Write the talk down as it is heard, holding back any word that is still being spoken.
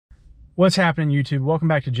What's happening, YouTube? Welcome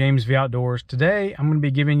back to James V Outdoors. Today I'm going to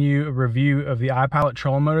be giving you a review of the iPilot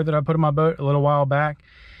trolling motor that I put in my boat a little while back,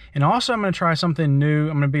 and also I'm going to try something new.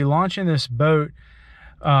 I'm going to be launching this boat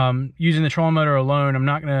using the trolling motor alone. I'm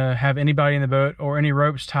not going to have anybody in the boat or any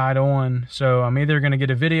ropes tied on, so I'm either going to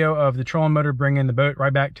get a video of the trolling motor bringing the boat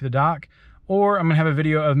right back to the dock, or I'm going to have a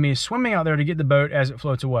video of me swimming out there to get the boat as it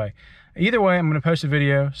floats away. Either way, I'm going to post a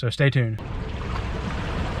video, so stay tuned.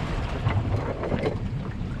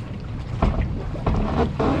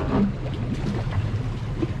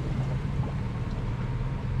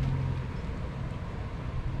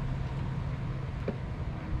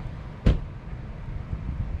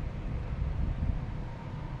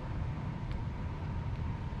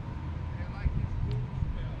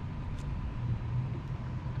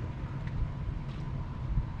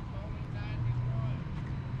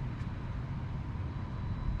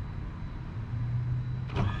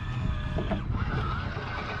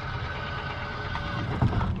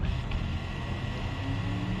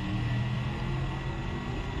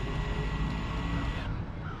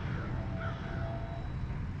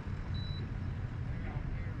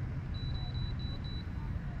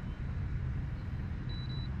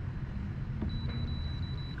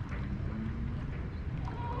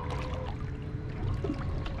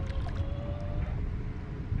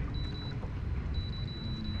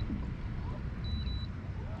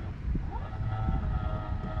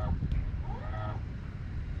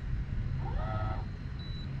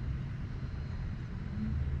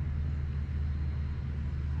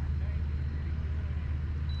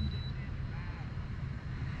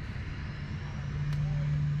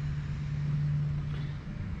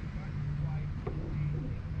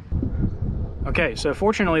 Okay, so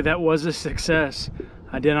fortunately that was a success.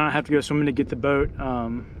 I did not have to go swimming to get the boat.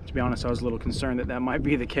 To be honest, I was a little concerned that that might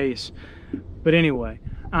be the case. But anyway,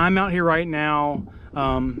 I'm out here right now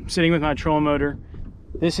sitting with my trolling motor.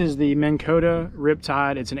 This is the Minn Kota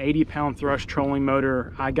Riptide. It's an 80-pound thrust trolling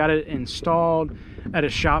motor. I got it installed at a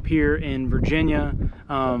shop here in Virginia.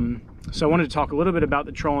 So I wanted to talk a little bit about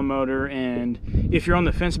the trolling motor, and if you're on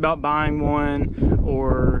the fence about buying one,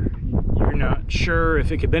 or you're not sure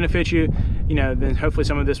if it could benefit you, then hopefully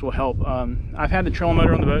some of this will help. I've had the trolling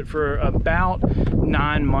motor on the boat for about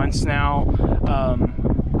 9 months now.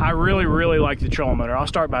 I really like the trolling motor. I'll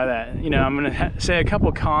start by that. I'm gonna say a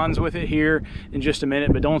couple cons with it here in just a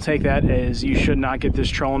minute, but don't take that as you should not get this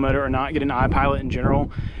trolling motor or not get an iPilot in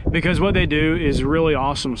general, because what they do is really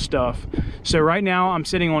awesome stuff. So right now I'm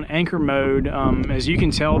sitting on anchor mode. As you can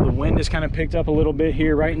tell, the wind has kind of picked up a little bit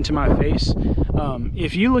here right into my face.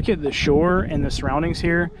 If you look at the shore and the surroundings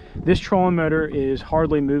here, this trolling motor is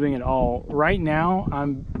hardly moving at all. Right now,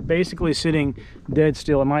 I'm basically sitting dead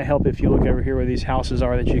still. It might help if you look over here where these houses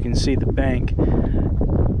are, that you can see the bank.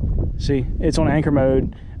 See, it's on anchor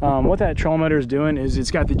mode. What that trolling motor is doing is it's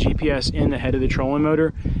got the GPS in the head of the trolling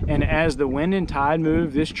motor, and as the wind and tide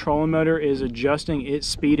move, this trolling motor is adjusting its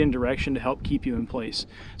speed and direction to help keep you in place.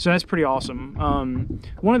 So that's pretty awesome.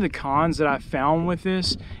 One of the cons that I found with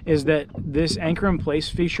this is that this anchor in place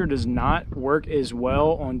feature does not work as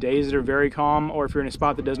well on days that are very calm, or if you're in a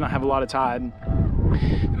spot that does not have a lot of tide.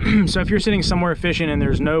 So if you're sitting somewhere fishing and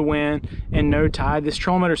there's no wind and no tide, this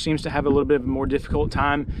trolling motor seems to have a little bit of a more difficult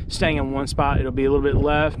time staying in one spot. It'll be a little bit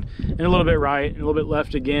left and a little bit right and a little bit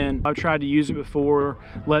left again. I've tried to use it before,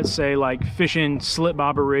 let's say like fishing slip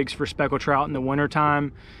bobber rigs for speckled trout in the winter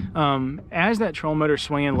time. As that trolling motor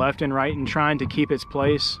swinging left and right and trying to keep its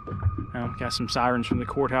place, got some sirens from the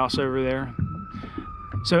courthouse over there.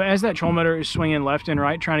 So as that trolling motor is swinging left and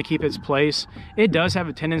right, trying to keep its place, it does have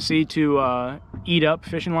a tendency to eat up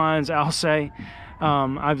fishing lines, I'll say.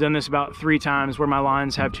 I've done this about 3 times where my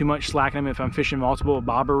lines have too much slack in them if I'm fishing multiple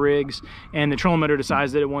bobber rigs, and the trolling motor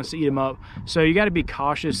decides that it wants to eat them up. So you got to be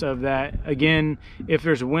cautious of that. Again, if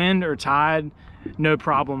there's wind or tide, no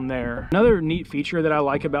problem there. Another neat feature that I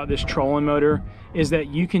like about this trolling motor is that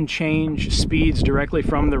you can change speeds directly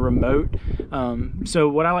from the remote. So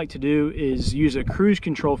what I like to do is use a cruise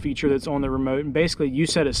control feature that's on the remote, and basically you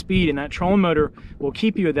set a speed and that trolling motor will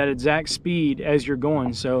keep you at that exact speed as you're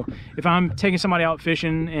going. So if I'm taking somebody out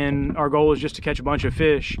fishing and our goal is just to catch a bunch of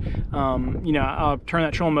fish, I'll turn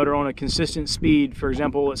that trolling motor on a consistent speed. For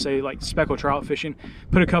example, let's say like speckled trout fishing,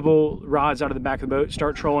 put a couple rods out of the back of the boat,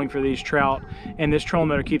 start trolling for these trout, and this trolling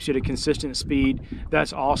motor keeps you at a consistent speed.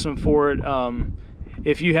 That's awesome for it.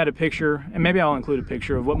 If you had a picture, and maybe I'll include a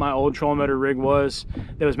picture of what my old trolling motor rig was,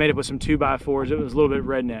 that was made up with some 2x4s. It was a little bit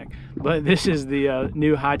redneck, but this is the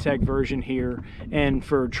new high-tech version here, and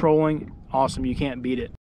for trolling, awesome. You can't beat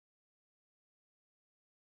it.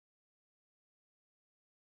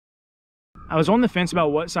 I was on the fence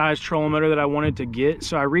about what size trolling motor that I wanted to get,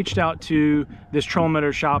 so I reached out to this trolling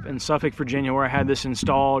motor shop in Suffolk, Virginia, where I had this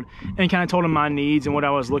installed, and kind of told him my needs and what I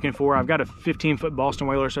was looking for. I've got a 15-foot Boston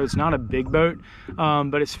whaler, so it's not a big boat,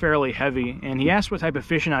 but it's fairly heavy. And he asked what type of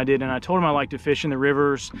fishing I did, and I told him I like to fish in the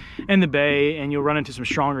rivers and the bay, and you'll run into some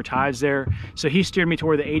stronger tides there. So he steered me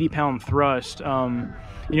toward the 80-pound thrust.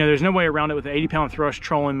 You know, there's no way around it. With the 80-pound thrust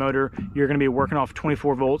trolling motor, you're going to be working off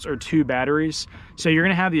 24 volts or 2 batteries. So you're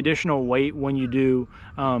going to have the additional weight when you do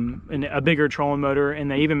a bigger trolling motor, and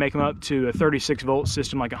they even make them up to a 36-volt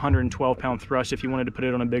system, like 112-pound thrust if you wanted to put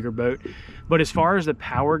it on a bigger boat. But as far as the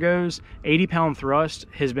power goes, 80-pound thrust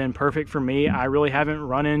has been perfect for me. I really haven't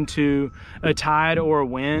run into a tide or a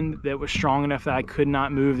wind that was strong enough that I could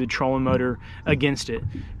not move the trolling motor against it.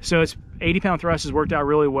 So it's 80-pound thrust has worked out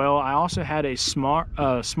really well. I also had a smart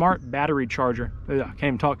battery charger. I can't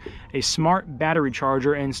even talk. A smart battery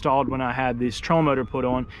charger installed when I had this trolling motor put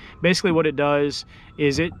on. Basically what it does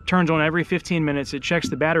is it turns on every 15 minutes. It checks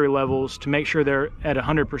the battery levels to make sure they're at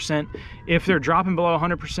 100%. If they're dropping below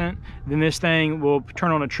 100%, then this thing will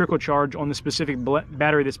turn on a trickle charge on the specific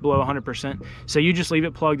battery that's below 100%. So you just leave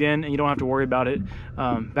it plugged in and you don't have to worry about it.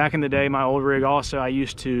 Back in the day, my old rig also, I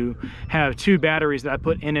used to have 2 batteries that I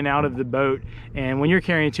put in and out of the boat. And when you're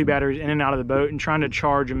carrying 2 batteries in and out of the boat and trying to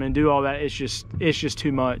charge them and do all that, it's just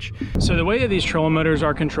too much. So the way that these trolling motors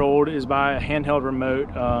are controlled is by a handheld remote.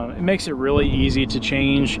 It makes it really easy to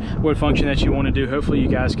change what function that you want to do. Hopefully you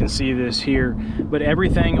guys can see this here, but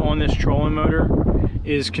everything on this trolling motor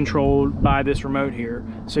is controlled by this remote here.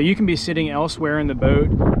 So you can be sitting elsewhere in the boat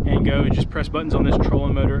and go and just press buttons on this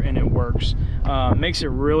trolling motor and it works. Makes it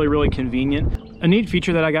really convenient. A neat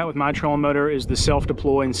feature that I got with my trolling motor is the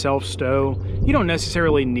self-deploy and self-stow. You don't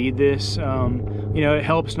necessarily need this. You know, it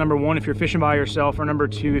helps, number one, if you're fishing by yourself, or number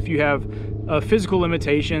two, if you have a physical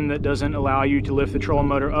limitation that doesn't allow you to lift the trolling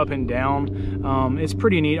motor up and down. It's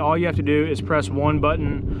pretty neat. All you have to do is press one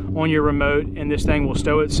button on your remote and this thing will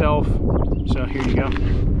stow itself. So here you go.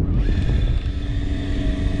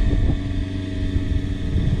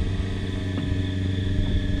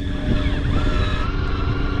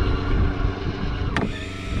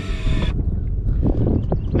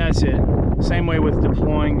 That's it. Same way with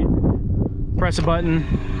deploying. Press a button,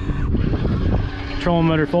 trolling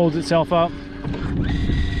motor folds itself up.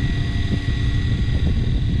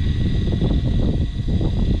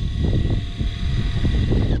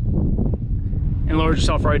 And lowers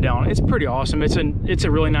yourself right down. It's pretty awesome. It's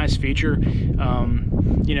a really nice feature.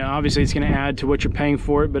 You know, obviously it's going to add to what you're paying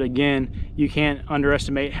for it, but again, you can't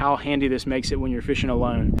underestimate how handy this makes it when you're fishing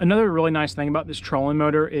alone. Another really nice thing about this trolling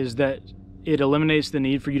motor is that it eliminates the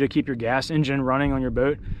need for you to keep your gas engine running on your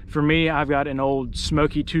boat. For me, I've got an old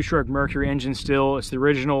smoky 2-stroke Mercury engine still. It's the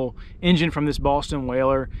original engine from this Boston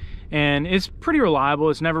whaler, and it's pretty reliable.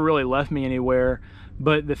 It's never really left me anywhere.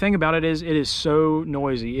 But the thing about it is so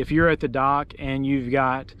noisy. If you're at the dock and you've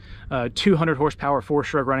got 200 horsepower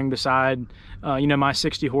 4-stroke running beside, you know, my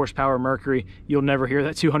 60 horsepower Mercury, you'll never hear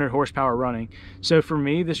that 200 horsepower running. So for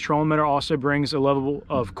me, this trolling motor also brings a level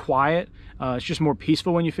of quiet. It's just more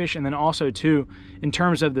peaceful when you fish. And then also too, in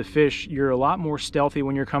terms of the fish, you're a lot more stealthy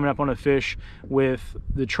when you're coming up on a fish with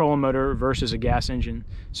the trolling motor versus a gas engine.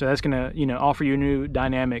 So that's gonna, you know, offer you a new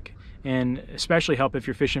dynamic, and especially help if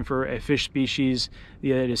you're fishing for a fish species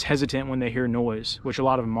that is hesitant when they hear noise, which a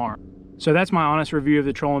lot of them are. So that's my honest review of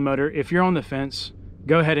the trolling motor. If you're on the fence,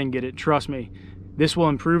 go ahead and get it. Trust me, this will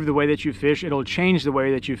improve the way that you fish. It'll change the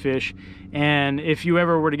way that you fish. And if you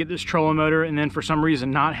ever were to get this trolling motor and then for some reason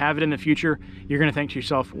not have it in the future, you're gonna think to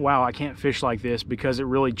yourself, wow, I can't fish like this, because it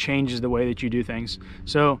really changes the way that you do things.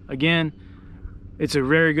 So again, it's a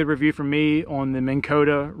very good review from me on the Minn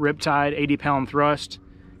Kota Riptide 80-pound thrust.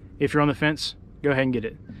 If you're on the fence, go ahead and get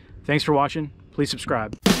it. Thanks for watching. Please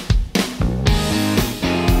subscribe.